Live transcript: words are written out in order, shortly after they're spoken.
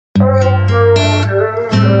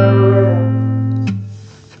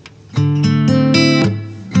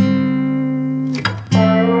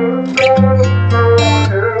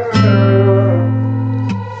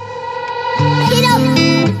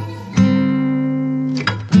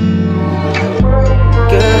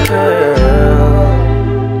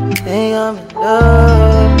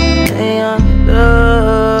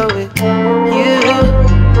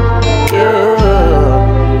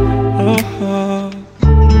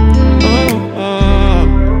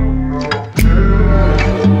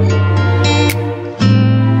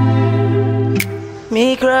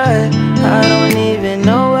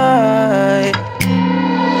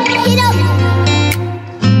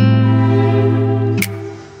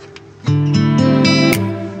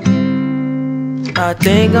I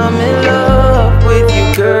think I'm in love with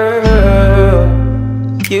you, girl.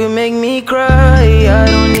 You make me cry, I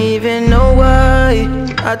don't even know why.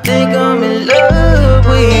 I think I'm in love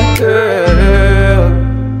with you, girl.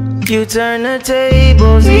 You turn the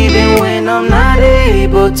tables even when I'm not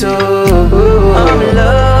able to. I'm in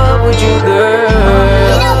love with you, girl.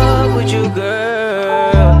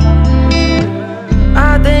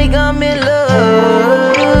 I think I'm in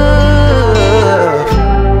love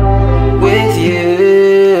with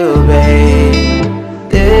you, babe.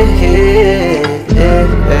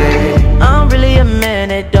 I'm really a man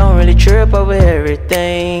that don't really trip over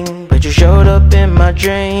everything, but you showed up in my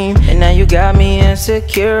dream, and now you got me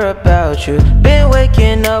insecure about you. Been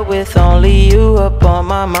waking up with only you up on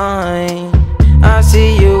my mind. I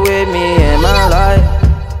see you with me in my life.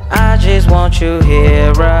 I just want you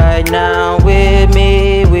here right now with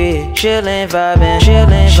me. We chillin', vibin', she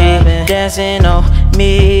dancing on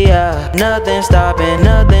me. Nothing stopping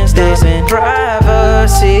this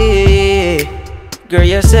privacy. Girl,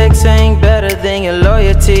 your sex ain't better than your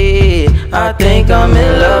loyalty. I think I'm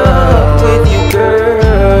in love with you,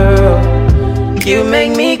 girl. You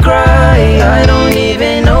make me cry, I don't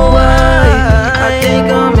even know why. I think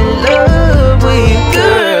I'm in love with you,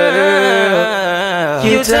 girl.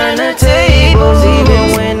 You turn the